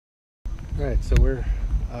Right, so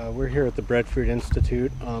we're here at the Breadfruit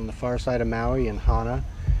Institute on the far side of Maui in Hana.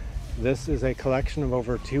 This is a collection of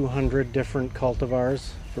over 200 different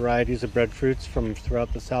cultivars, varieties of breadfruits from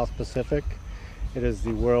throughout the South Pacific. It is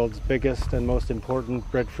the world's biggest and most important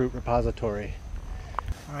breadfruit repository.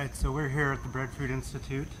 Alright, so we're here at the Breadfruit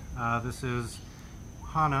Institute. This is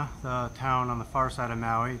Hana, the town on the far side of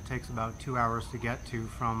Maui. It takes about 2 hours to get to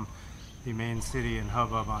from the main city and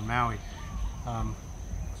hubbub on Maui.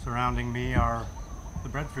 Surrounding me are the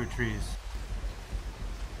breadfruit trees.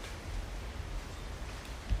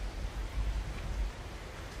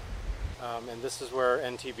 And this is where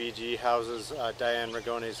NTBG houses Diane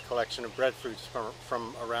Ragone's collection of breadfruits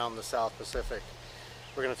from around the South Pacific.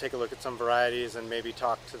 We're going to take a look at some varieties and maybe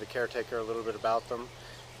talk to the caretaker a little bit about them.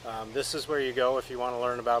 This is where you go if you want to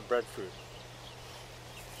learn about breadfruit.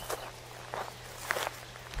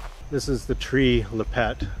 This is the tree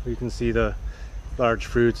lepet. You can see the large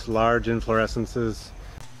fruits, large inflorescences.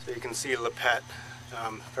 So you can see lepet,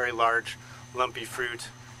 very large, lumpy fruit,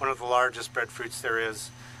 one of the largest breadfruits there is.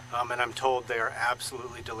 And I'm told they are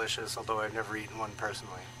absolutely delicious, although I've never eaten one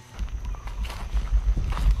personally.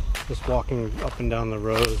 Just walking up and down the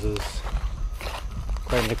rows is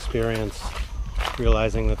quite an experience,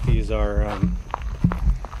 realizing that these are a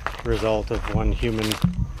result of one human's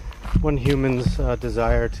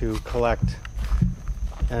desire to collect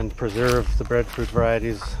and preserve the breadfruit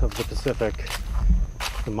varieties of the Pacific.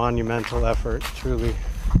 A monumental effort, truly.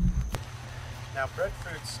 Now,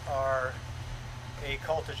 breadfruits are a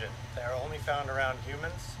cultigen. They are only found around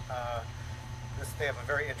humans. They have a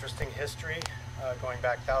very interesting history, going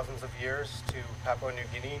back thousands of years to Papua New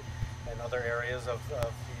Guinea and other areas of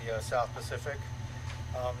the South Pacific.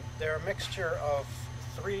 They're a mixture of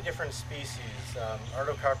 3 different species,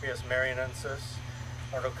 Artocarpus mariannensis,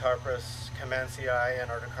 Artocarpus camansi,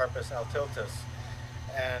 and Artocarpus altiltis.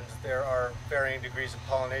 And there are varying degrees of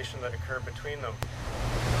pollination that occur between them.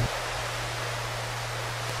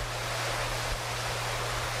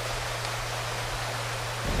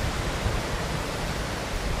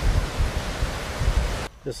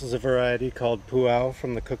 This is a variety called puau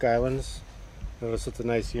from the Cook Islands. Notice it's a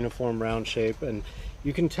nice uniform round shape, and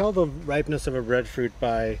you can tell the ripeness of a breadfruit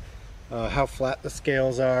by how flat the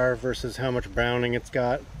scales are versus how much browning it's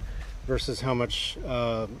got versus how much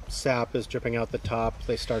sap is dripping out the top.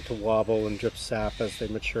 They start to wobble and drip sap as they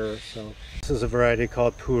mature. So this is a variety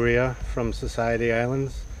called puria from Society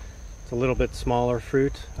Islands. It's a little bit smaller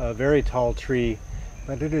fruit, a very tall tree,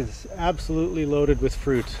 but it is absolutely loaded with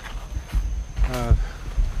fruit.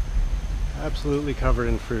 Absolutely covered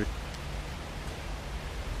in fruit.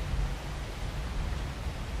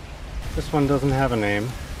 This one doesn't have a name,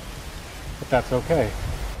 but that's okay.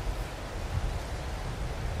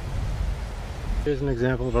 Here's an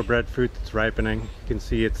example of a breadfruit that's ripening. You can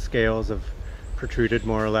see its scales have protruded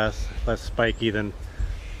more or less spiky than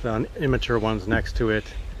the immature ones next to it.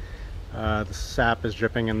 The sap is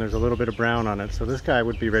dripping and there's a little bit of brown on it, so this guy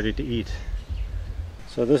would be ready to eat.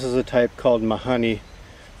 So this is a type called mahani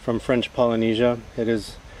from French Polynesia. It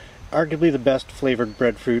is arguably the best flavored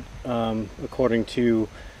breadfruit, according to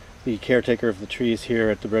the caretaker of the trees here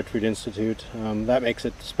at the Breadfruit Institute. That makes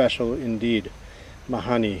it special indeed,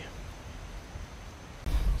 mahani.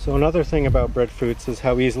 So another thing about breadfruits is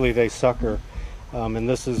how easily they sucker, and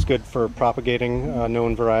this is good for propagating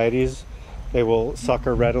known varieties. They will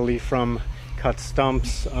sucker readily from cut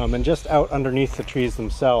stumps and just out underneath the trees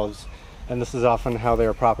themselves, and this is often how they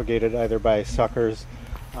are propagated, either by suckers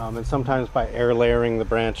and sometimes by air layering the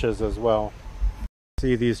branches as well.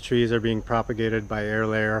 See, these trees are being propagated by air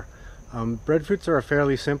layer. Breadfruits are a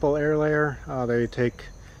fairly simple air layer. They take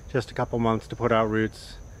just a couple months to put out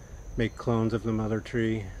roots, make clones of the mother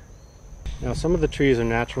tree. Now, some of the trees are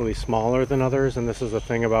naturally smaller than others, and this is the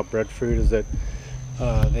thing about breadfruit, is that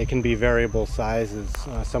they can be variable sizes.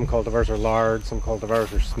 Some cultivars are large, some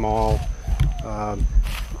cultivars are small.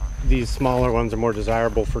 These smaller ones are more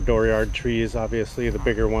desirable for dooryard trees. Obviously, the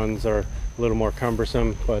bigger ones are a little more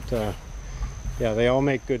cumbersome, but yeah, they all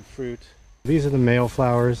make good fruit. These are the male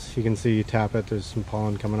flowers. You can see, you tap it, there's some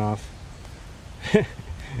pollen coming off.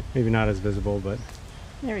 Maybe not as visible, but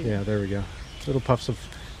there we go. There we go. Little puffs of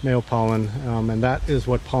male pollen, and that is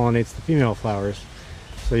what pollinates the female flowers.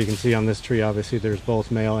 So you can see on this tree, obviously, there's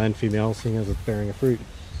both male and female, seeing as it's bearing a fruit.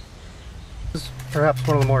 This is perhaps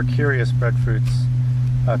one of the more curious breadfruits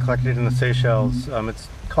collected in the Seychelles. It's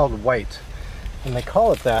called white, and they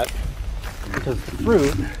call it that because the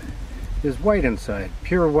fruit is white inside,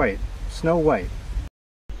 pure white, snow white.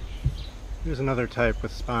 Here's another type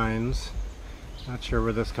with spines. Not sure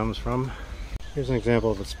where this comes from. Here's an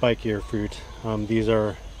example of a spikier fruit. These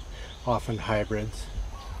are often hybrids.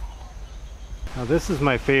 Now this is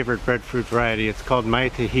my favorite breadfruit variety. It's called Mai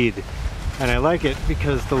Tahid, and I like it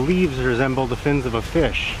because the leaves resemble the fins of a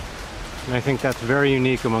fish, and I think that's very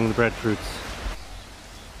unique among the breadfruits.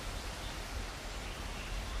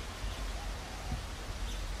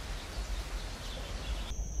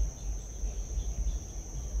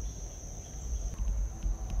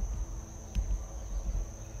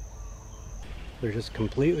 They're just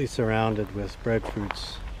completely surrounded with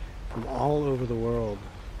breadfruits from all over the world.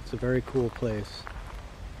 It's a very cool place.